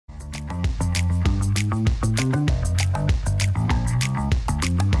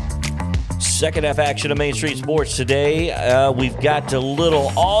Second half action of Main Street Sports today. We've got a little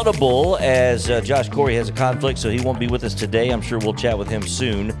audible as Josh Corey has a conflict, so he won't be with us today. I'm sure we'll chat with him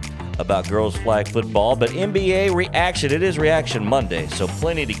soon about girls flag football. But NBA reaction, it is Reaction Monday, so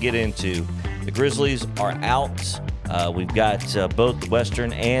plenty to get into. The Grizzlies are out. We've got both the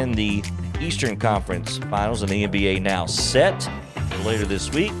Western and the Eastern Conference Finals in the NBA now set for later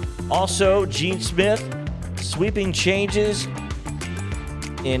this week. Also, Gene Smith, sweeping changes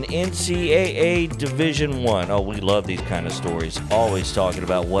in NCAA Division I. Oh, we love these kind of stories. Always talking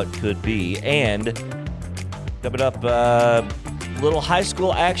about what could be. And coming up, little high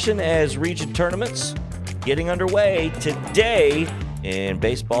school action as region tournaments getting underway today in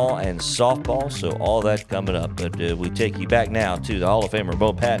baseball and softball. So all that coming up. But we take you back now to the Hall of Famer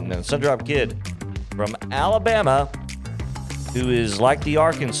Bo Patton and Sundrop Kid from Alabama, who is like the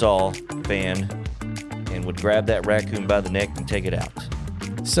Arkansas fan and would grab that raccoon by the neck and take it out.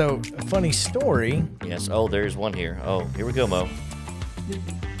 So, a funny story. Yes. Oh, there's one here. Oh, here we go, Mo.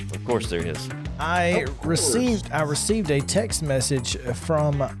 Of course there is. I received a text message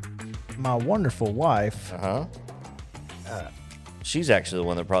from my wonderful wife. She's actually the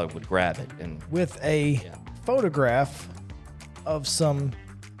one that probably would grab it. And with a photograph of some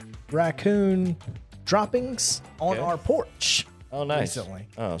raccoon droppings on our porch. Oh, nice. Recently.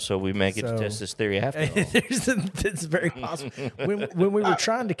 Oh, so we may get to test this theory after all. It's very possible. When we were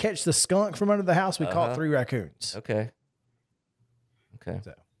trying to catch the skunk from under the house, we caught 3 raccoons. Okay.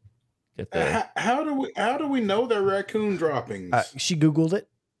 So. Get there. How do we know they're raccoon droppings? She Googled it.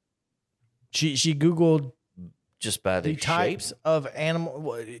 She Googled just by the types of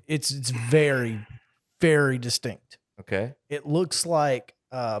animal. It's very, very distinct. Okay. It looks like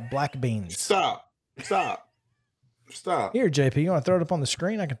black beans. Stop. Here, JP, you want to throw it up on the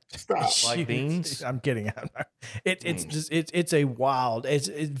screen? I can stop. Like beans? I'm kidding. It's a wild. It's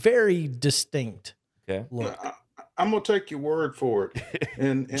very distinct. Okay. Look. I'm gonna take your word for it,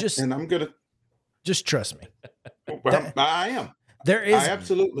 and I'm gonna just trust me. I am. I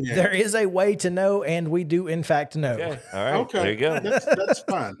absolutely am. There is a way to know, and we do in fact know. Okay. All right. Okay. There you go. That's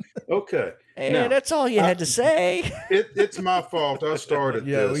fine. Okay. Hey, now, that's all you had to say. It's my fault. I started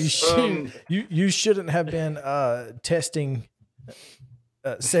this. You shouldn't have been testing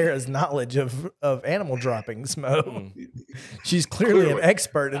Sarah's knowledge of animal droppings, Mo. She's clearly an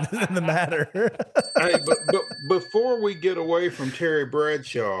expert in the matter. Hey, but before we get away from Terry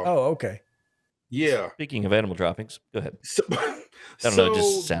Bradshaw. Oh, okay. Yeah. Speaking of animal droppings, go ahead. I don't know. It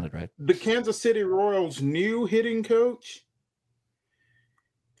just sounded right. The Kansas City Royals' new hitting coach,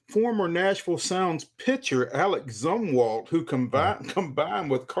 former Nashville Sounds pitcher Alex Zumwalt, who combined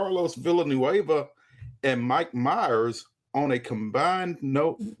with Carlos Villanueva and Mike Myers on a combined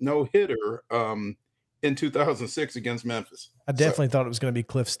no hitter in 2006 against Memphis. I definitely thought it was going to be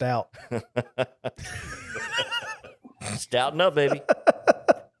Cliff Stout. Stouting up, baby.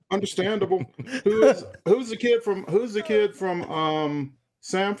 Understandable. Who's the kid from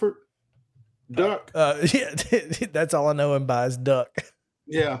Sanford? Duck. Yeah, that's all I know him by is Duck.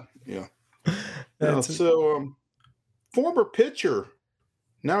 Yeah. So former pitcher,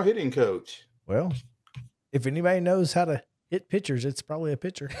 now hitting coach. Well, if anybody knows how to hit pitchers, it's probably a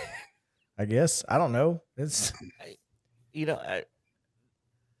pitcher. I guess. I don't know. It's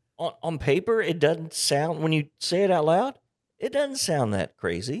on paper, it doesn't sound, when you say it out loud, it doesn't sound that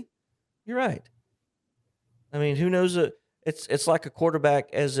crazy. You're right. I mean, who knows? It's like a quarterback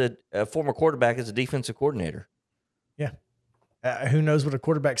a former quarterback as a defensive coordinator. Yeah. Who knows what a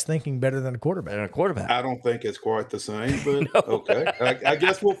quarterback's thinking better than a quarterback? I don't think it's quite the same, but okay. I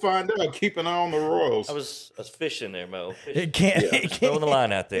guess we'll find out. Keep an eye on the Royals. I was fishing there, Mo. It can't. Throwing the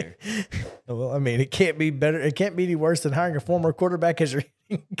line out there. Well, I mean, it can't be better. It can't be any worse than hiring a former quarterback as your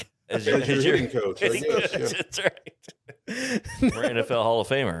hitting coach. I guess, yeah. That's right. Or NFL Hall of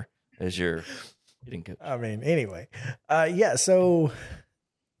Famer as your hitting coach. I mean, anyway, yeah. So,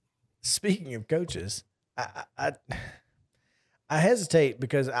 speaking of coaches, I hesitate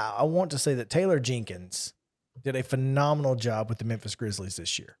because I want to say that Taylor Jenkins did a phenomenal job with the Memphis Grizzlies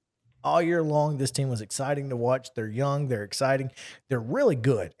this year. All year long, this team was exciting to watch. They're young, they're exciting, they're really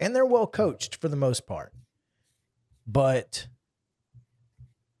good, and they're well coached for the most part. But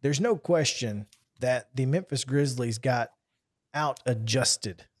there's no question that the Memphis Grizzlies got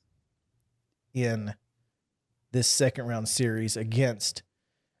out-adjusted in this second round series against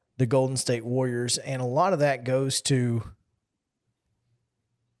the Golden State Warriors, and a lot of that goes to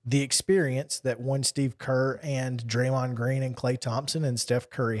the experience that one Steve Kerr and Draymond Green and Klay Thompson and Steph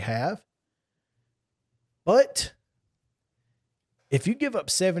Curry have. But if you give up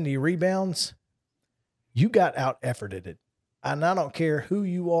 70 rebounds, you got out-efforted. And I don't care who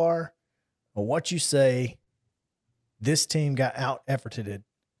you are, Well, what you say, this team got out efforted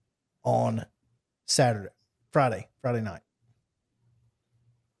on Friday night.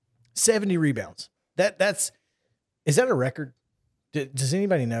 70 rebounds. Is that a record? Does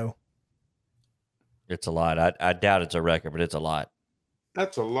anybody know? It's a lot. I doubt it's a record, but it's a lot.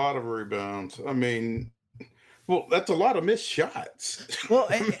 That's a lot of rebounds. I mean, well, that's a lot of missed shots. Well,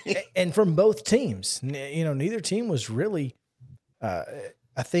 and from both teams, neither team was really.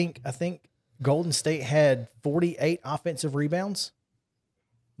 I think Golden State had 48 offensive rebounds,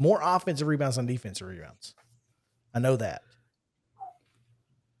 more offensive rebounds than defensive rebounds. I know that.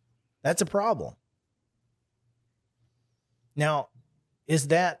 That's a problem. Now, is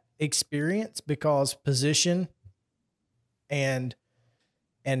that experience because position and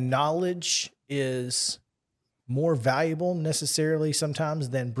knowledge is more valuable necessarily sometimes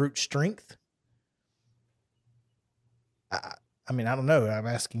than brute strength? I mean, I don't know. I'm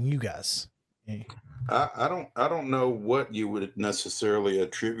asking you guys. I don't know what you would necessarily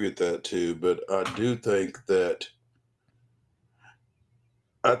attribute that to, but I do think that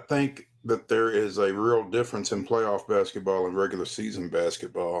there is a real difference in playoff basketball and regular season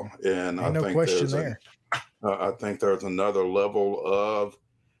basketball, and Ain't no question there. I think there's another level of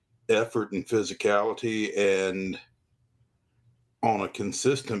effort and physicality, and on a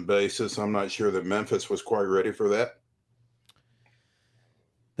consistent basis, I'm not sure that Memphis was quite ready for that.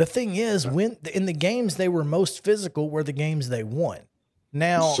 The thing is, when in the games they were most physical were the games they won.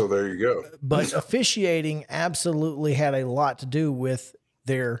 Now, so there you go. But officiating absolutely had a lot to do with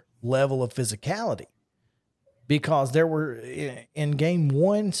their level of physicality, because there were in game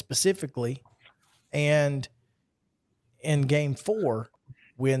 1 specifically and in game 4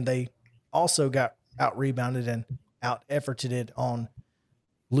 when they also got out rebounded and out efforted on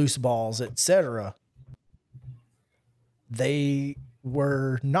loose balls, etc. They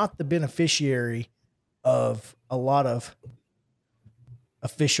were not the beneficiary of a lot of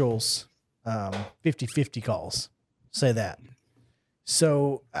officials 50-50 calls, say that.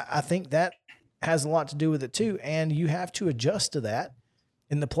 So I think that has a lot to do with it too. And you have to adjust to that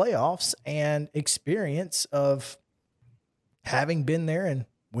in the playoffs and experience of having been there and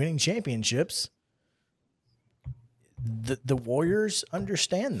winning championships. The Warriors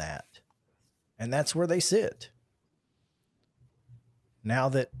understand that, and that's where they sit. Now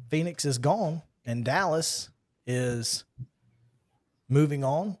that Phoenix is gone and Dallas is moving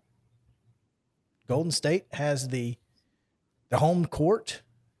on, Golden State has the home court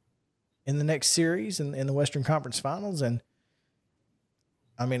in the next series in the Western Conference Finals. And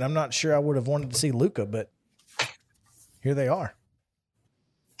I mean, I'm not sure I would have wanted to see Luka, but here they are.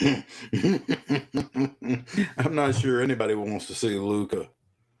 I'm not sure anybody wants to see Luka.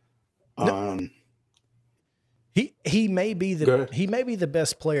 No. He may be the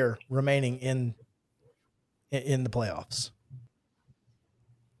best player remaining in the playoffs.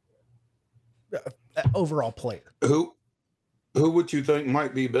 Overall player. Who would you think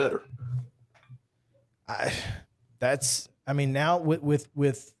might be better? Now with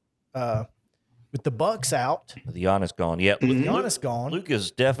the Bucks out, with Giannis gone, yeah, with Giannis gone,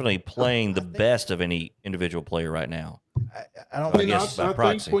 Luka's definitely playing the best of any individual player right now. I think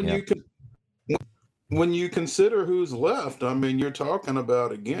when you consider who's left, I mean, you're talking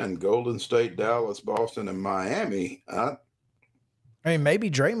about, again, Golden State, Dallas, Boston, and Miami. I mean,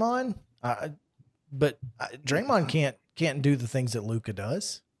 maybe Draymond, but Draymond can't do the things that Luka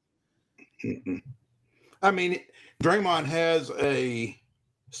does. I mean, Draymond has a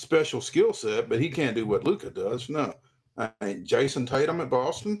special skill set, but he can't do what Luka does. No. I mean, Jason Tatum at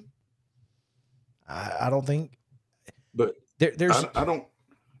Boston? I don't think. But there's. I don't.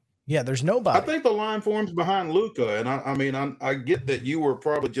 Yeah, there's nobody. I think the line forms behind Luka, and I get that you were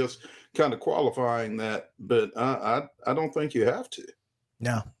probably just kind of qualifying that, but I don't think you have to.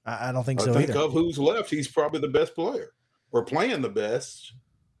 No, I don't think so either. Of who's left, he's probably the best player, or playing the best.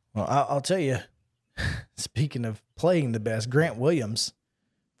 Well, I'll tell you, speaking of playing the best, Grant Williams,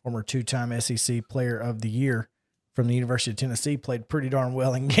 former 2-time SEC Player of the Year from the University of Tennessee, played pretty darn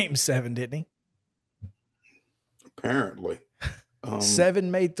well in Game 7, didn't he? Apparently.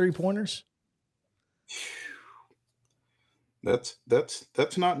 7 made 3-pointers. That's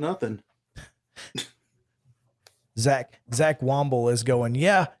not nothing. Zach Womble is going,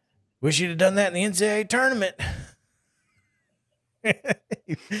 yeah, wish you'd have done that in the NCAA tournament.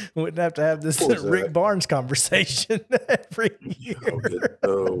 Wouldn't have to have this Rick Barnes conversation every year.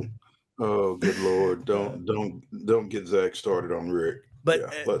 Oh, good Lord. Don't get Zach started on Rick. But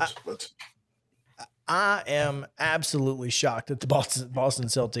yeah, let's I am absolutely shocked that the Boston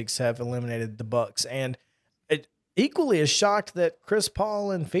Celtics have eliminated the Bucks. And equally as shocked that Chris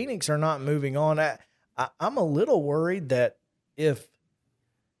Paul and Phoenix are not moving on. I'm a little worried that if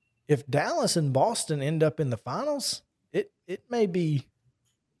Dallas and Boston end up in the finals, it may be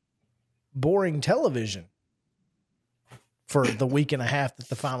boring television for the week and a half that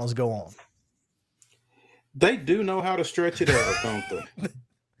the finals go on. They do know how to stretch it out, don't they?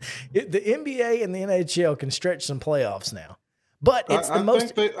 The NBA and the NHL can stretch some playoffs now, but it's the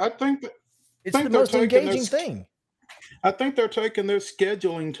most engaging thing. I think they're taking their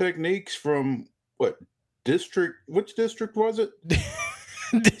scheduling techniques from which district was it?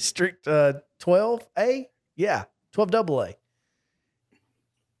 District 12A? Yeah, 12AA.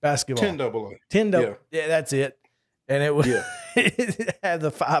 Basketball. 10AA. 10AA. Yeah, that's it. And it was it had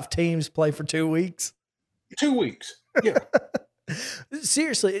the 5 teams play for 2 weeks. 2 weeks. Yeah.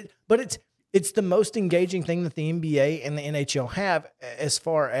 Seriously, but it's the most engaging thing that the NBA and the NHL have as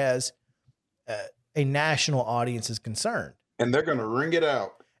far as a national audience is concerned. And they're going to ring it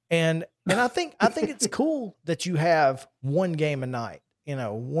out. And I think it's cool that you have one game a night,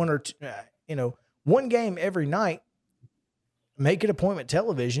 one or two, one game every night. Make it appointment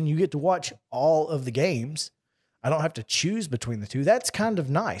television. You get to watch all of the games. I don't have to choose between the two. That's kind of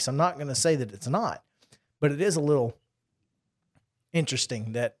nice. I'm not going to say that it's not, but it is a little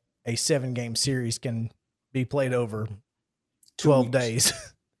interesting that a 7-game series can be played over 12 days.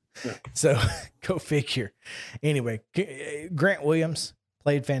 Yeah. So go figure. Anyway, Grant Williams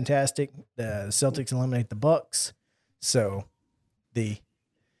played fantastic. The Celtics eliminate the Bucks. So the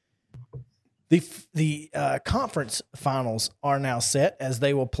conference finals are now set as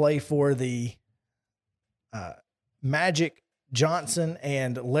they will play for the Magic Johnson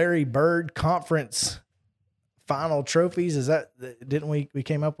and Larry Bird conference final trophies. Is that, didn't we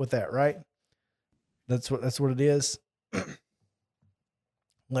came up with that, right? That's what it is.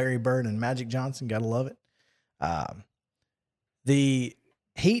 Larry Bird and Magic Johnson. Gotta love it. The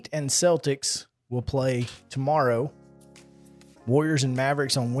Heat and Celtics will play tomorrow. Warriors and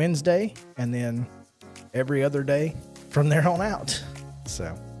Mavericks on Wednesday, and then every other day from there on out.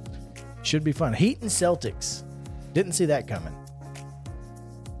 So should be fun. Heat and Celtics. Didn't see that coming.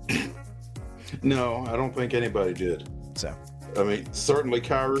 No, I don't think anybody did. So, I mean, certainly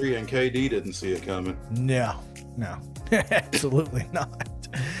Kyrie and KD didn't see it coming. No, absolutely not.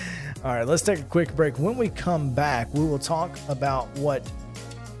 All right, let's take a quick break. When we come back, we will talk about what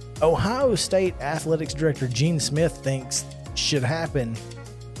Ohio State Athletics Director Gene Smith thinks should happen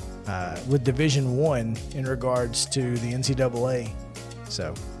with Division I in regards to the NCAA.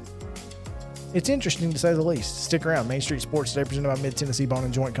 So it's interesting to say the least. Stick around. Main Street Sports Today, presented by Mid-Tennessee Bone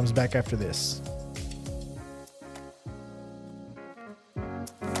and Joint, comes back after this.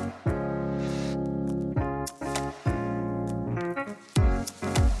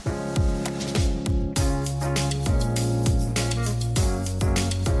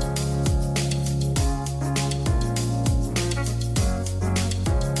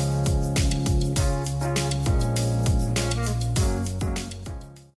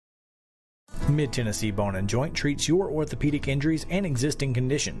 Mid-Tennessee Bone and Joint treats your orthopedic injuries and existing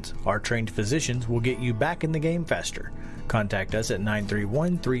conditions. Our trained physicians will get you back in the game faster. Contact us at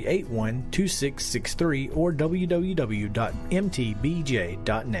 931-381-2663 or www.mtbj.net.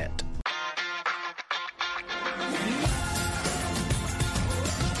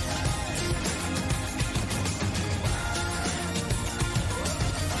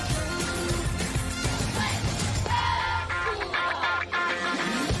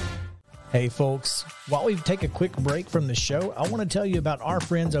 Hey folks, while we take a quick break from the show, I want to tell you about our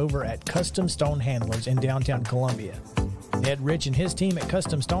friends over at Custom Stone Handlers in downtown Columbia. Ed Rich and his team at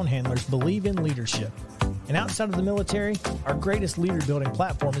Custom Stone Handlers believe in leadership. And outside of the military, our greatest leader building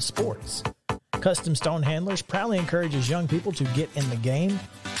platform is sports. Custom Stone Handlers proudly encourages young people to get in the game.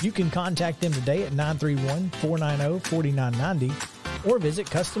 You can contact them today at 931-490-4990 or visit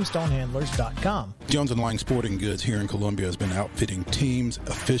CustomStonehandlers.com. Jones & Lang Sporting Goods here in Columbia has been outfitting teams,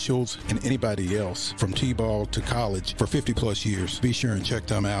 officials, and anybody else from T-ball to college for 50-plus years. Be sure and check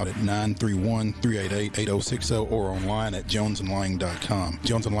them out at 931-388-8060 or online at jonesandlang.com.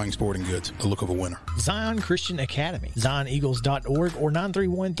 Jones & Lang Sporting Goods, the look of a winner. Zion Christian Academy, ZionEagles.org or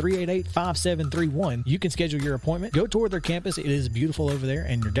 931-388-5731. You can schedule your appointment. Go tour their campus. It is beautiful over there,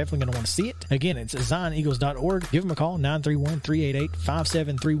 and you're definitely going to want to see it. Again, it's ZionEagles.org. Give them a call, 931-388-5731,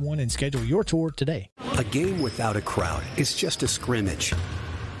 and schedule your tour today. A game without a crowd is just a scrimmage.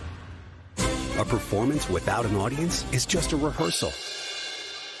 A performance without an audience is just a rehearsal.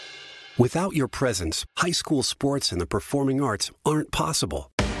 Without your presence, high school sports and the performing arts aren't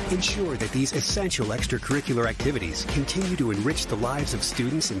possible. Ensure that these essential extracurricular activities continue to enrich the lives of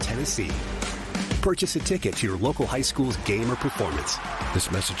students in Tennessee. Purchase a ticket to your local high school's game or performance.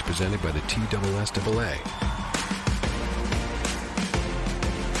 This message presented by the TSSAA.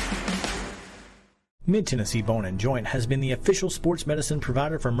 Mid-Tennessee Bone & Joint has been the official sports medicine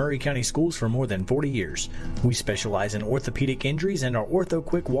provider for Maury County Schools for more than 40 years. We specialize in orthopedic injuries, and our Ortho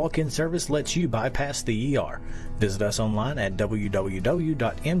Quick walk-in service lets you bypass the ER. Visit us online at www.mtbj.net.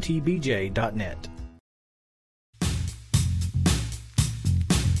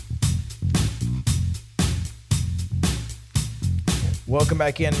 Welcome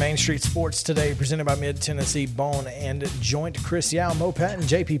back in Main Street Sports today, presented by Mid-Tennessee Bone and Joint. Chris Yao, Mo Patton,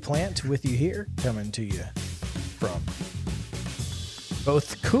 JP Plant with you here, coming to you from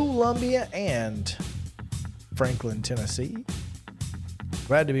both Columbia and Franklin, Tennessee.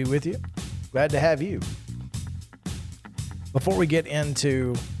 Glad to be with you. Glad to have you. Before we get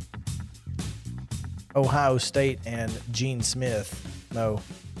into Ohio State and Gene Smith, Mo,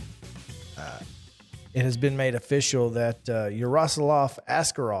 it has been made official that Yaroslav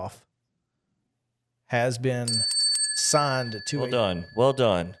Askarov has been signed to Well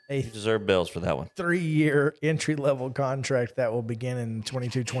done. You deserve bells for that one. 3-year entry-level contract that will begin in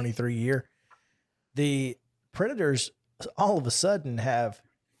 22-23 year. The Predators all of a sudden have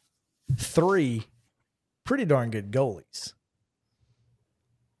 3 pretty darn good goalies.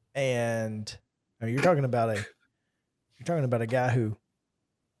 And you're talking about a guy who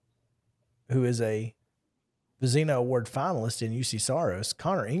is a Vezina Award finalist in UC Saros,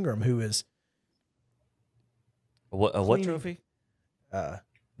 Connor Ingram, who is what trophy?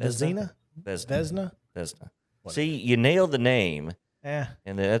 Vezina. Vezina. See, you nailed the name. Yeah,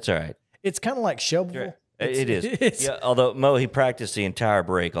 and that's all right. It's kind of like Shelbyville. It is. Yeah, although Mo, he practiced the entire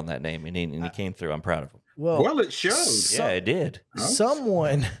break on that name, and he came through. I'm proud of him. Well, it shows. Yeah, it did.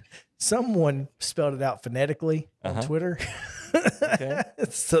 Someone spelled it out phonetically on Twitter. Okay.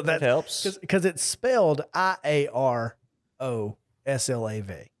 So that helps because it's spelled IAROSLAV.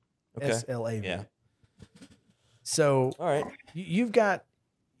 Okay. SLAV. Yeah. So all right, you've got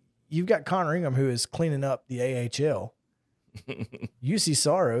Connor Ingram, who is cleaning up the AHL. UC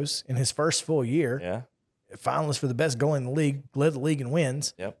Saros in his first full year. Yeah. Finalist for the best goal in the league, led the league in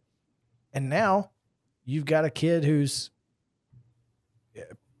wins. Yep. And now you've got a kid who's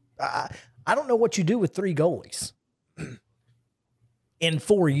I don't know what you do with 3 goalies in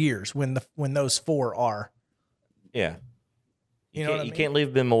 4 years when those 4 are. Yeah. You know what I mean? You can't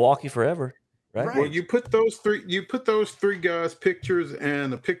leave them in Milwaukee forever, right? Well, you put those 3 guys' pictures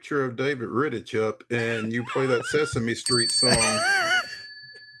and a picture of David Rittich up, and you play that Sesame Street song.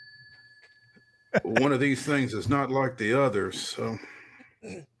 One of these things is not like the others, so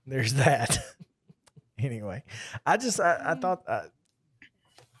there's that. Anyway, I thought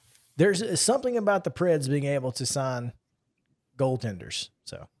there's something about the Preds being able to sign goaltenders,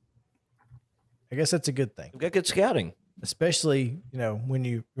 so I guess that's a good thing. We've got good scouting, especially when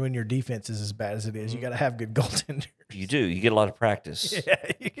your defense is as bad as it is. You got to have good goaltenders. You do. You get a lot of practice.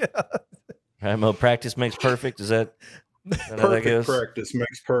 Yeah. Right, Mo, practice makes perfect. Is that how that goes? Practice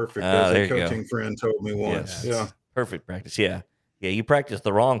makes perfect. As a coaching friend told me once. Yeah. Perfect practice. Yeah. Yeah. You practice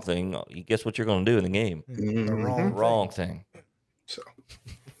the wrong thing. You guess what you're going to do in the game? The wrong thing. So.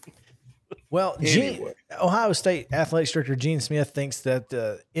 Well, Anyway. Ohio State Athletics Director Gene Smith thinks that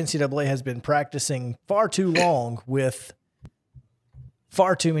NCAA has been practicing far too long with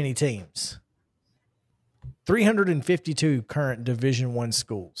far too many teams. 352 current Division I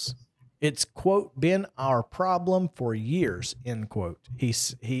schools. It's, quote, been our problem for years, end quote. He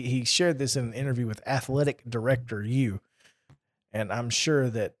shared this in an interview with Athletic Director U, and I'm sure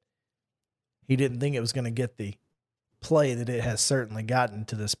that he didn't think it was going to get the play that it has certainly gotten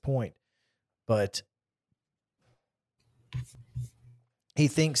to this point. But he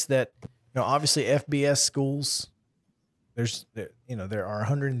thinks that, obviously FBS schools, there are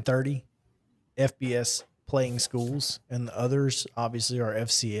 130 FBS playing schools, and the others obviously are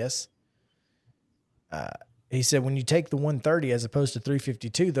FCS. He said when you take the 130 as opposed to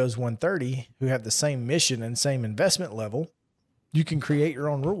 352, those 130 who have the same mission and same investment level, you can create your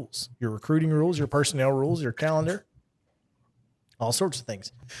own rules, your recruiting rules, your personnel rules, your calendar, all sorts of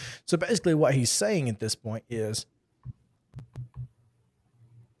things. So basically what he's saying at this point is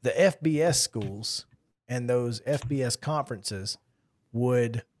the FBS schools and those FBS conferences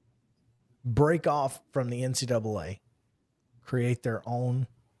would break off from the NCAA, create their own,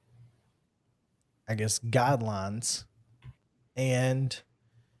 I guess, guidelines, and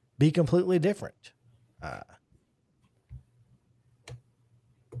be completely different.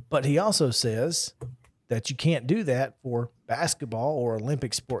 But he also says that you can't do that for basketball or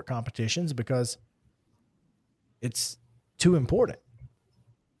Olympic sport competitions because it's too important.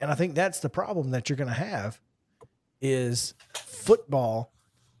 And I think that's the problem that you're going to have is football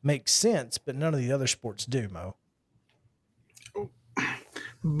makes sense, but none of the other sports do, Mo.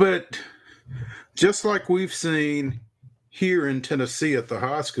 But just like we've seen here in Tennessee at the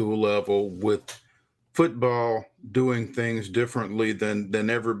high school level with football doing things differently than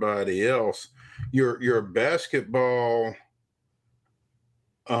everybody else, your basketball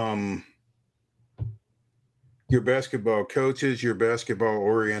coaches, your basketball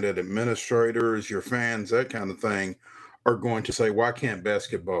oriented administrators, your fans, that kind of thing are going to say, why can't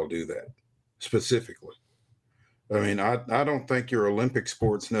basketball do that specifically? I mean, I don't think your Olympic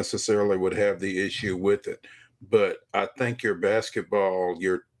sports necessarily would have the issue with it, but I think your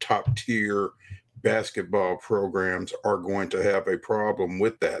top tier basketball programs are going to have a problem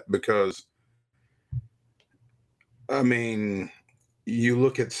with that because, I mean, you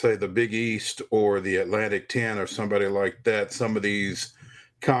look at, say, the Big East or the Atlantic 10 or somebody like that, some of these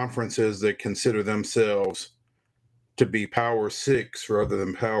conferences that consider themselves to be Power 6 rather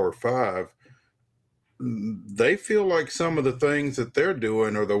than Power 5, they feel like some of the things that they're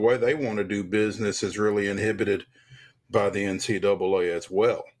doing or the way they want to do business is really inhibited by the NCAA as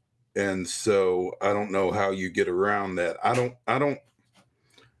well. And so I don't know how you get around that. I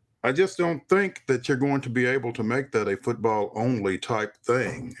just don't think that you're going to be able to make that a football only type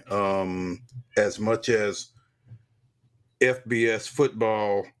thing. As much as FBS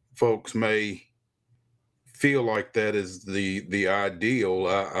football folks may feel like that is the ideal,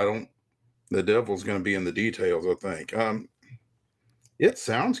 I don't. The devil's going to be in the details, I think. It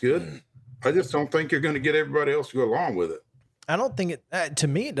sounds good. I just don't think you're going to get everybody else to go along with it. I don't think it. To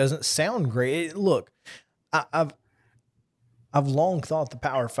me, it doesn't sound great. Look, I've long thought the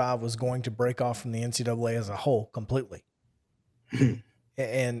Power 5 was going to break off from the NCAA as a whole completely,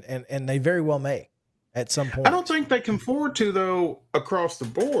 and they very well may at some point. I don't think they can afford to, though, across the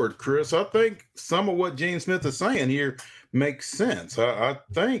board, Chris. I think some of what Gene Smith is saying here makes sense. I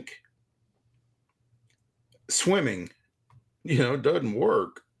think swimming, doesn't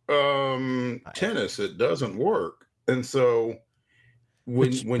work. Tennis, it doesn't work. And so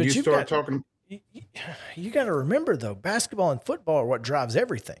when you start talking, you got to remember though, basketball and football are what drives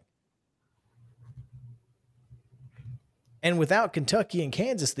everything. And without Kentucky and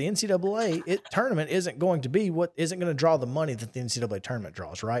Kansas, the NCAA tournament isn't going to draw the money that the NCAA tournament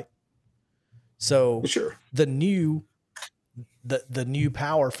draws, right? So sure, the new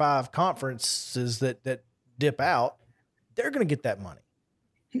Power 5 conferences that dip out, they're going to get that money.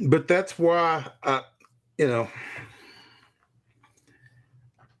 But that's why I don't know.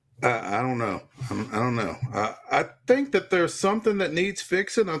 I don't know. I think that there's something that needs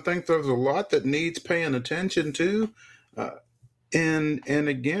fixing. I think there's a lot that needs paying attention to. And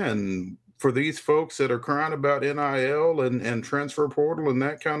again, for these folks that are crying about NIL and transfer portal and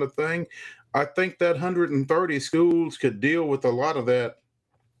that kind of thing, I think that 130 schools could deal with a lot of that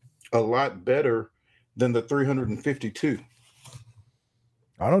a lot better than the 352.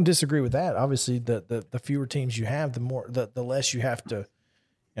 I don't disagree with that. Obviously, the fewer teams you have, the less you have to,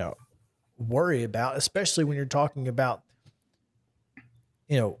 worry about, especially when you're talking about,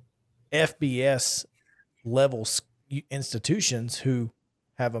 FBS level institutions who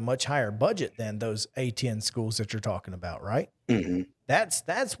have a much higher budget than those A10 schools that you're talking about, right? Mm-hmm.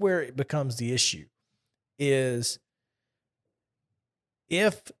 That's where it becomes the issue. Is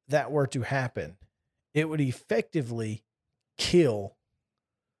if that were to happen, it would effectively kill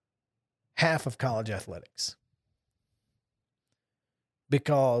half of college athletics,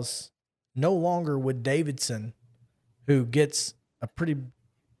 because no longer would Davidson, who gets a pretty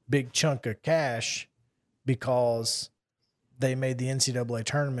big chunk of cash because they made the NCAA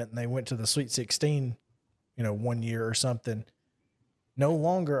tournament and they went to the Sweet 16, 1 year or something, no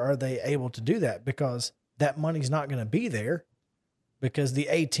longer are they able to do that because that money's not going to be there, because the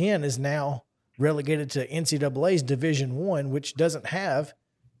A10 is now relegated to NCAA's Division I, which doesn't have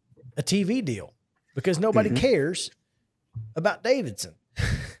a TV deal, because nobody cares about Davidson.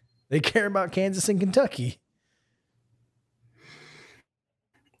 They care about Kansas and Kentucky.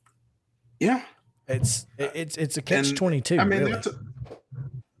 Yeah. It's a catch-22. I mean, really.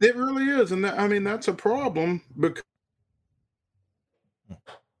 It really is. And that's a problem because,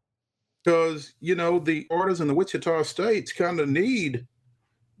 the Floridas and the Wichita States kind of need,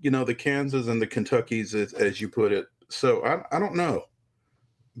 the Kansas and the Kentuckys, as you put it. So I don't know,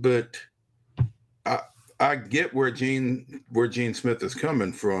 but I get where Gene Smith is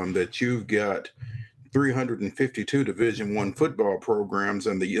coming from, that you've got 352 Division I football programs,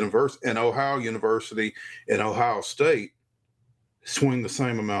 and and Ohio University and Ohio State swing the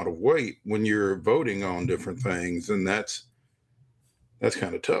same amount of weight when you're voting on different things, and that's That's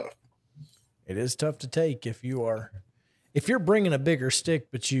kind of tough. It is tough to take if you're bringing a bigger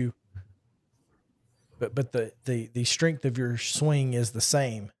stick, but the strength of your swing is the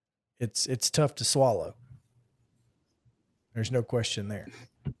same. It's tough to swallow. There's no question there.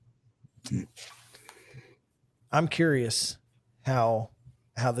 I'm curious how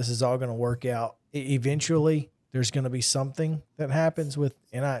this is all going to work out. Eventually, there's going to be something that happens with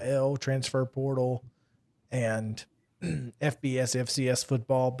NIL, transfer portal, and FBS, FCS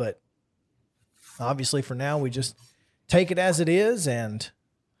football. But obviously, for now, we just take it as it is and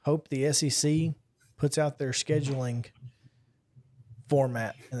hope the SEC puts out their scheduling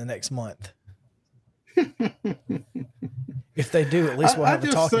format in the next month. If they do, at least we'll have a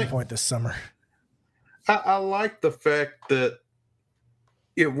talking point this summer. I like the fact that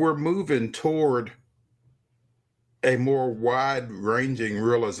if we're moving toward a more wide-ranging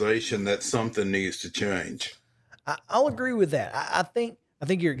realization that something needs to change. I'll agree with that. I think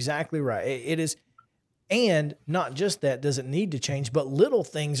you're exactly right. It is, and not just that doesn't need to change, but little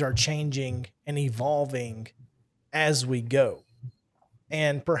things are changing and evolving as we go.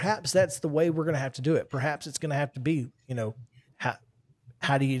 And perhaps that's the way we're going to have to do it. Perhaps it's going to have to be,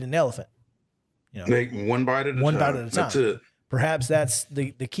 how do you eat an elephant? One bite at a time. That's it. Perhaps that's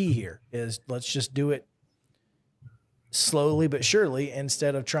the key here is let's just do it slowly but surely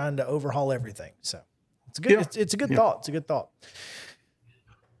instead of trying to overhaul everything. So it's a good, it's a good thought. It's a good thought.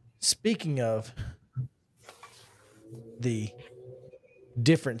 Speaking of the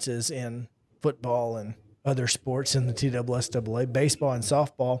differences in football and other sports in the TSSAA, baseball and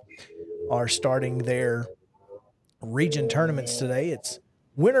softball are starting their region tournaments today. It's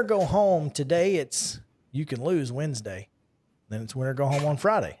win or go home. Today it's you can lose Wednesday. Then it's win or go home on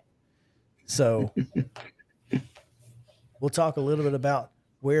Friday. So we'll talk a little bit about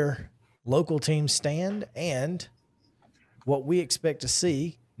where local teams stand and what we expect to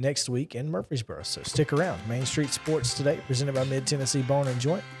see next week in Murfreesboro. So stick around. Main Street Sports Today, presented by Mid-Tennessee Bone and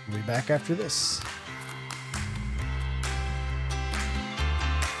Joint. We'll be back after this.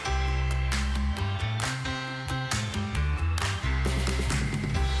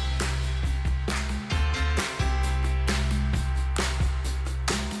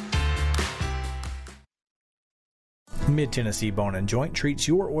 Mid-Tennessee Bone and Joint treats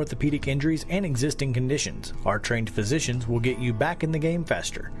your orthopedic injuries and existing conditions. Our trained physicians will get you back in the game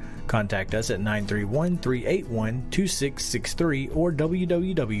faster. Contact us at 931-381-2663 or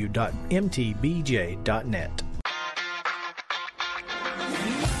www.mtbj.net.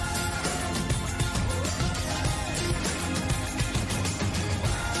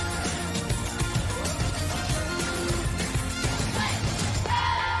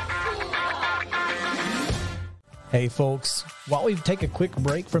 Hey folks, while we take a quick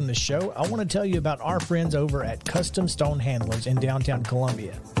break from the show, I want to tell you about our friends over at Custom Stone Handlers in downtown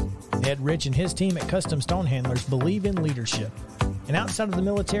Columbia. Ed Rich and his team at Custom Stone Handlers believe in leadership. And outside of the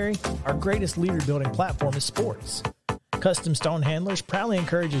military, our greatest leader building platform is sports. Custom Stone Handlers proudly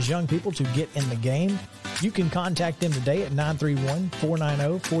encourages young people to get in the game. You can contact them today at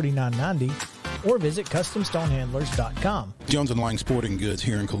 931-490-4990 or visit CustomStonehandlers.com. Jones & Lang Sporting Goods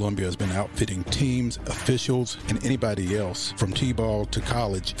here in Columbia has been outfitting teams, officials, and anybody else from T-ball to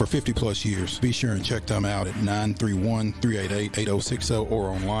college for 50-plus years. Be sure and check them out at 931-388-8060 or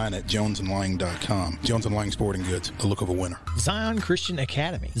online at JonesandLang.com. Jones & Lang Sporting Goods, a look of a winner. Zion Christian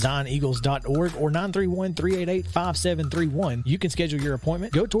Academy, ZionEagles.org or 931-388-5731. You can schedule your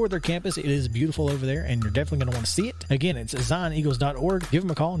appointment. Go tour their campus. It is beautiful over there, and you're definitely going to want to see it. Again, it's ZionEagles.org. Give them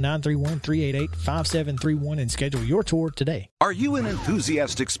a call, 931-388-5731, and schedule your tour today. Are you an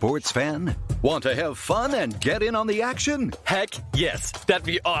enthusiastic sports fan? Want to have fun and get in on the action? Heck yes, that'd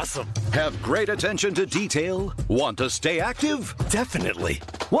be awesome. Have great attention to detail? Want to stay active? Definitely.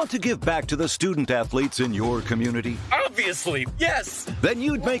 Want to give back to the student athletes in your community? Obviously, yes. Then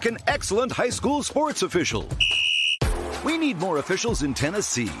you'd make an excellent high school sports official. We need more officials in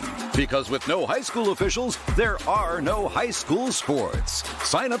Tennessee, because with no high school officials, there are no high school sports.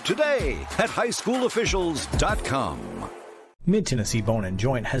 Sign up today at highschoolofficials.com. Mid-Tennessee Bone and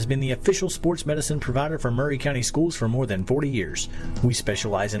Joint has been the official sports medicine provider for Murray County Schools for more than 40 years. We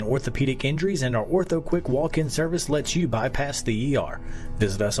specialize in orthopedic injuries, and our OrthoQuick walk-in service lets you bypass the ER.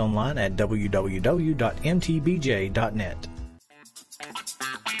 Visit us online at www.mtbj.net.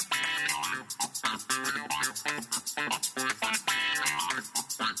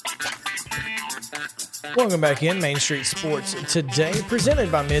 Welcome back in Main Street Sports Today,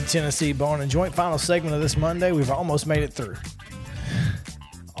 presented by Mid-Tennessee Bone and Joint. Final segment of this Monday. We've almost made it through.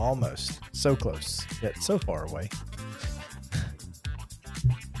 Almost. So close, yet so far away.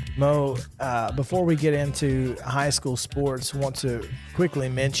 Mo, before we get into high school sports, want to quickly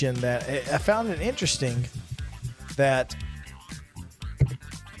mention that I found it interesting that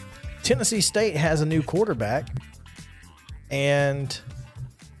Tennessee State has a new quarterback, and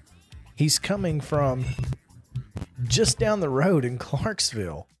he's coming from just down the road in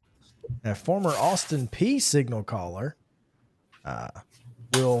Clarksville. A former Austin Peay signal caller,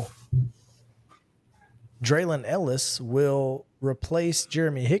 Draylon Ellis will replace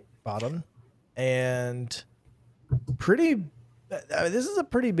Jeremy Hickbottom, and this is a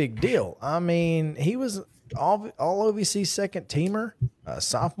pretty big deal. I mean, he was all OVC second teamer,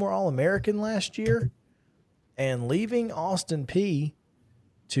 sophomore All-American last year, and leaving Austin Peay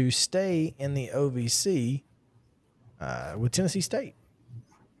to stay in the OVC with Tennessee State.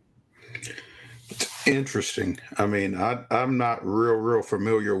 Interesting. I mean, I'm not real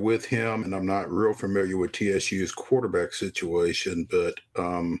familiar with him, and I'm not real familiar with TSU's quarterback situation. But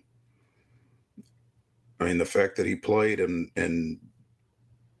I mean, the fact that he played in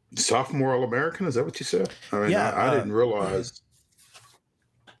sophomore All-American, is that what you said? I mean, Yeah, I didn't realize.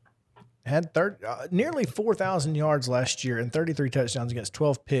 Had nearly 4,000 yards last year and 33 touchdowns against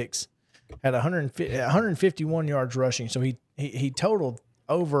 12 picks. Had 151 yards rushing. So he totaled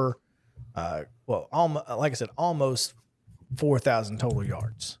over. Like I said, almost 4,000 total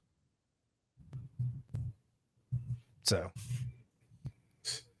yards. So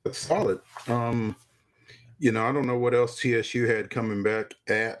That's solid. I don't know what else TSU had coming back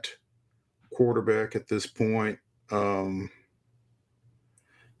at quarterback at this point. So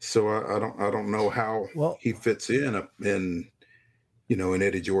I don't know how he fits in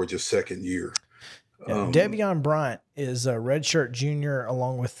Eddie George's second year. Devion Bryant is a redshirt junior,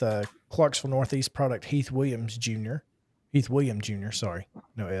 along with Clarksville Northeast product Heath William Jr., sorry,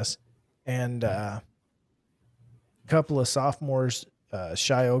 no S, and a couple of sophomores,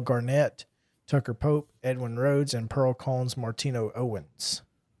 Shio Garnett, Tucker Pope, Edwin Rhodes, and Pearl Collins Martino Owens.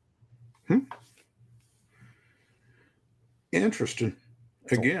 Interesting.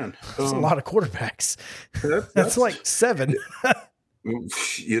 Again, that's a lot of quarterbacks. That's like 7. And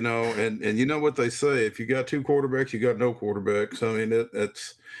you know what they say: if you got 2 quarterbacks, you got no quarterbacks. I mean,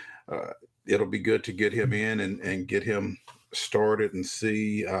 it'll be good to get him in and get him started and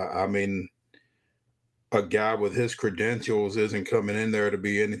see. I mean, a guy with his credentials isn't coming in there to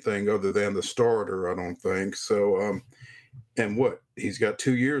be anything other than the starter, I don't think. So, and what? He's got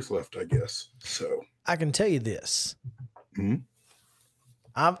 2 years left, I guess. So I can tell you this.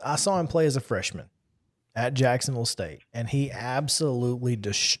 I saw him play as a freshman at Jacksonville State, and he absolutely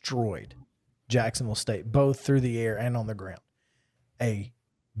destroyed Jacksonville State, both through the air and on the ground. A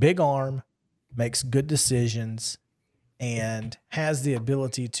big arm, makes good decisions, and has the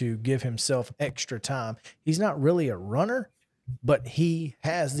ability to give himself extra time. He's not really a runner, but he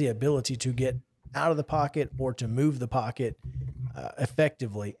has the ability to get out of the pocket or to move the pocket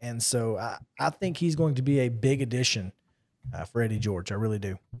effectively. And so I think he's going to be a big addition for Eddie George. I really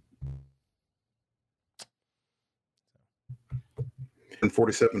do. And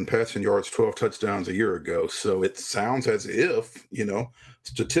 47 passing yards, 12 touchdowns a year ago. So it sounds as if,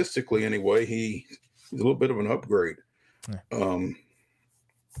 statistically anyway, he's a little bit of an upgrade. Yeah.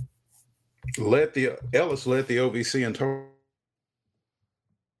 Ellis led the OVC in total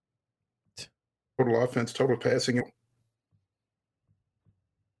offense, total passing.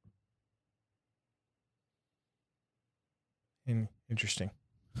 Interesting.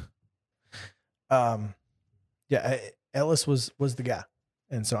 Ellis was the guy,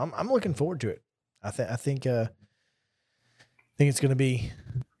 and so I'm looking forward to it. I think it's going to be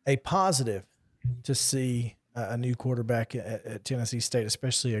a positive to see a new quarterback at Tennessee State,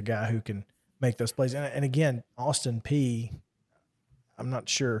 especially a guy who can make those plays. And again, Austin Peay, I'm not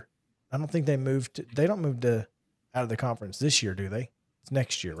sure. I don't think they don't move out of the conference this year, do they? It's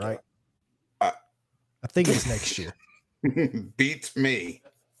next year, right? I think it's next year. Beats me.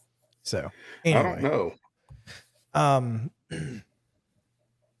 So anyway. I don't know.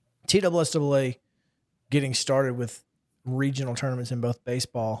 TSSAA getting started with regional tournaments in both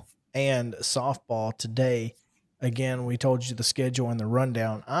baseball and softball today. Again, we told you the schedule and the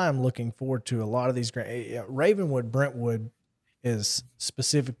rundown. I'm looking forward to a lot of these. Ravenwood Brentwood is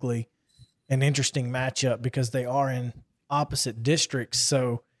specifically an interesting matchup because they are in opposite districts.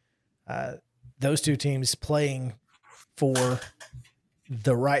 So those two teams playing for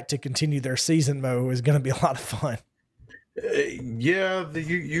the right to continue their season mode is going to be a lot of fun.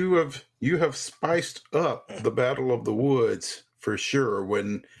 You have spiced up the Battle of the Woods for sure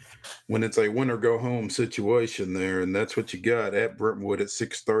when it's a win or go home situation there, and that's what you got at Brentwood at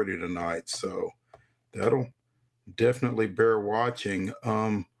 6:30 tonight. So that'll definitely bear watching.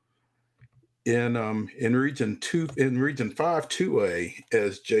 in Region 5 2A,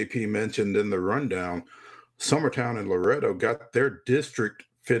 as JP mentioned in the rundown, Summertown and Loretto got their district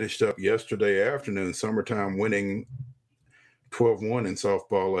finished up yesterday afternoon. Summertown winning 12-1 in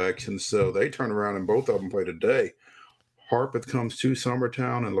softball action. So they turn around and both of them play today. Harpeth comes to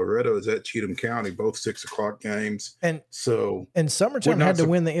Summertown and Loretto is at Cheatham County, both 6 o'clock games. And Summertown had to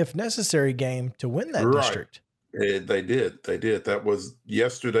win the if necessary game to win that district. They did. That was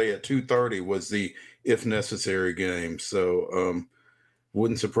yesterday at 2:30 was the if necessary game. So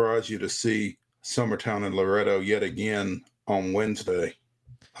wouldn't surprise you to see Summertown and Loretto yet again on Wednesday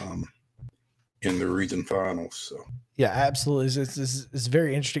in the region finals. So yeah, absolutely. It's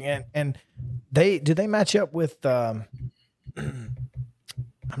very interesting. And they match up with I'm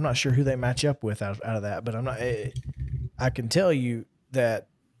not sure who they match up with out of that, but I can tell you that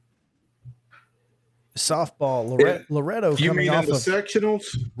softball Loretto you coming mean off in the of sectionals,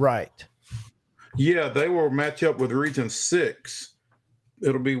 right? Yeah, they will match up with Region 6.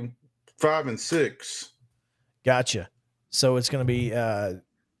 It'll be 5 and 6. Gotcha. So it's going to be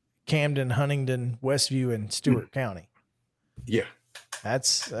Camden, Huntingdon, Westview, and Stewart County. Yeah,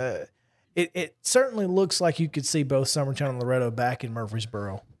 that's it. Certainly looks like you could see both Summertown and Loretto back in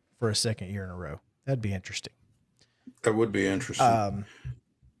Murfreesboro for a second year in a row. That'd be interesting. That would be interesting.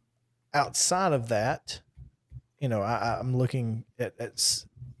 Outside of that, I'm looking at this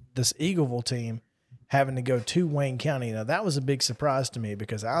Eagleville team having to go to Wayne County. Now, that was a big surprise to me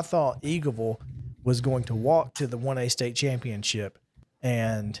because I thought Eagleville was going to walk to the 1A state championship,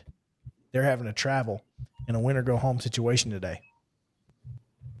 and they're having to travel in a winner-go-home situation today.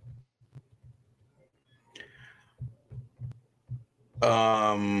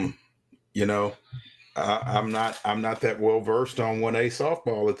 I'm not that well versed on 1A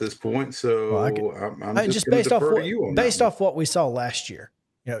softball at this point, so I'm just based off what we saw last year.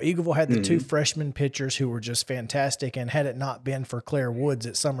 Eagleville had the 2 freshman pitchers who were just fantastic, and had it not been for Claire Woods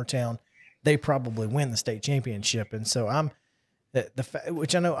at Summertown, they probably win the state championship. And so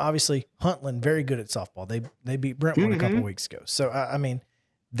which I know obviously Huntland very good at softball. They beat Brentwood a couple weeks ago. So I mean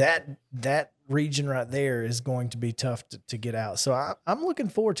that region right there is going to be tough to get out. So I'm looking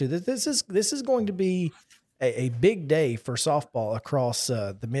forward to this. This is going to be a big day for softball across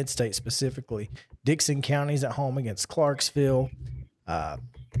the mid-state specifically. Dixon County's at home against Clarksville.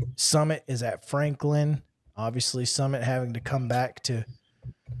 Summit is at Franklin. Obviously, Summit having to come back to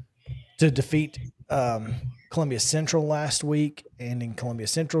defeat Columbia Central last week, ending Columbia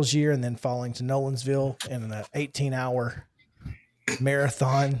Central's year, and then falling to Nolensville in an 18-hour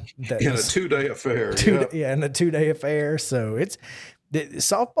marathon. That in a 2-day affair. In a 2-day affair. So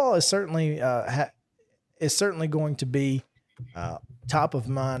softball is certainly going to be top of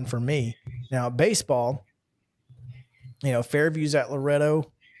mind for me. Now, baseball, Fairview's at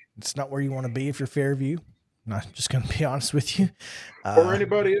Loretto. It's not where you want to be if you're Fairview. I'm not just going to be honest with you. Or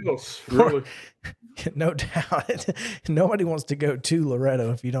anybody else, really. No doubt. Nobody wants to go to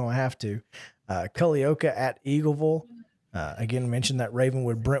Loretto if you don't have to. Culleoka at Eagleville. Again, mentioned that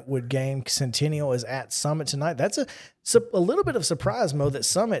Ravenwood-Brentwood game. Centennial is at Summit tonight. That's a little bit of surprise, Mo, that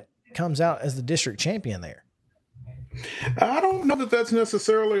Summit comes out as the district champion there. I don't know that that's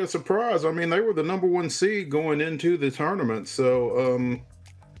necessarily a surprise. I mean, they were the number 1 seed going into the tournament, so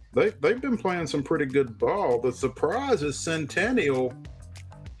they've been playing some pretty good ball. The surprise is Centennial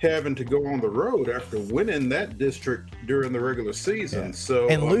having to go on the road after winning that district during the regular season. Yeah. So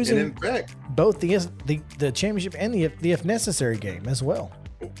and losing, in fact, both the championship and the if necessary game as well.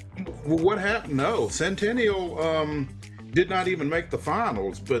 What happened? No, Centennial did not even make the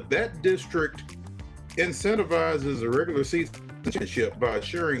finals, but that district incentivizes a regular season championship by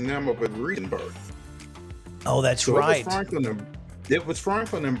assuring them of a region berth. Oh, that's right. It was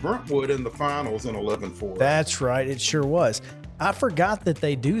Franklin and Brentwood in the finals in 11-4. That's right. It sure was. I forgot that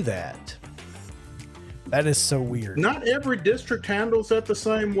they do that. That is so weird. Not every district handles that the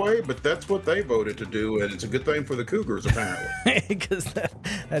same way, but that's what they voted to do, and it's a good thing for the Cougars, apparently. Because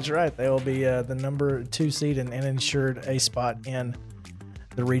that's right. They will be the number 2 seed and ensured a spot in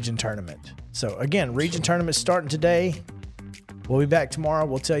the region tournament. So, again, region tournament starting today. We'll be back tomorrow.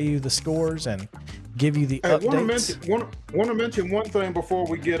 We'll tell you the scores and give you the updates. Want to mention one thing before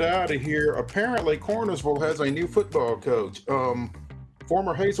we get out of here. Apparently, Cornersville has a new football coach.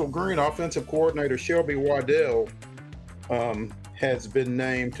 Former Hazel Green offensive coordinator Shelby Waddell has been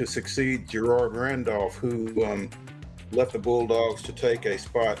named to succeed Gerard Randolph, who left the Bulldogs to take a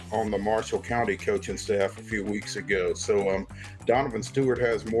spot on the Marshall County coaching staff a few weeks ago. So Donovan Stewart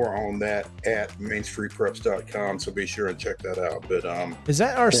has more on that at mainstreetpreps.com, so be sure and check that out. But is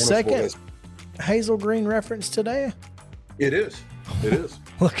that our second Hazel Green reference today? It is. It is.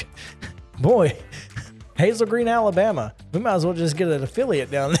 Look, boy, Hazel Green, Alabama. We might as well just get an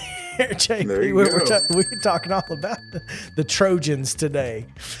affiliate down there, JP. There you We're go. talking all about the Trojans today.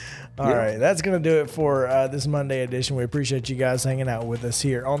 All right, that's going to do it for this Monday edition. We appreciate you guys hanging out with us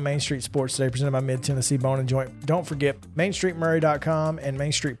here on Main Street Sports today, presented by Mid-Tennessee Bone and Joint. Don't forget MainStreetMurray.com and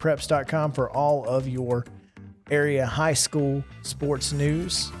MainStreetPreps.com for all of your area high school sports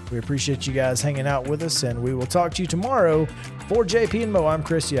news. We appreciate you guys hanging out with us, and we will talk to you tomorrow. For JP and Mo, I'm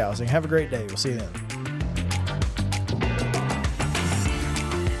Chris Yowsing. Have a great day. We'll see you then.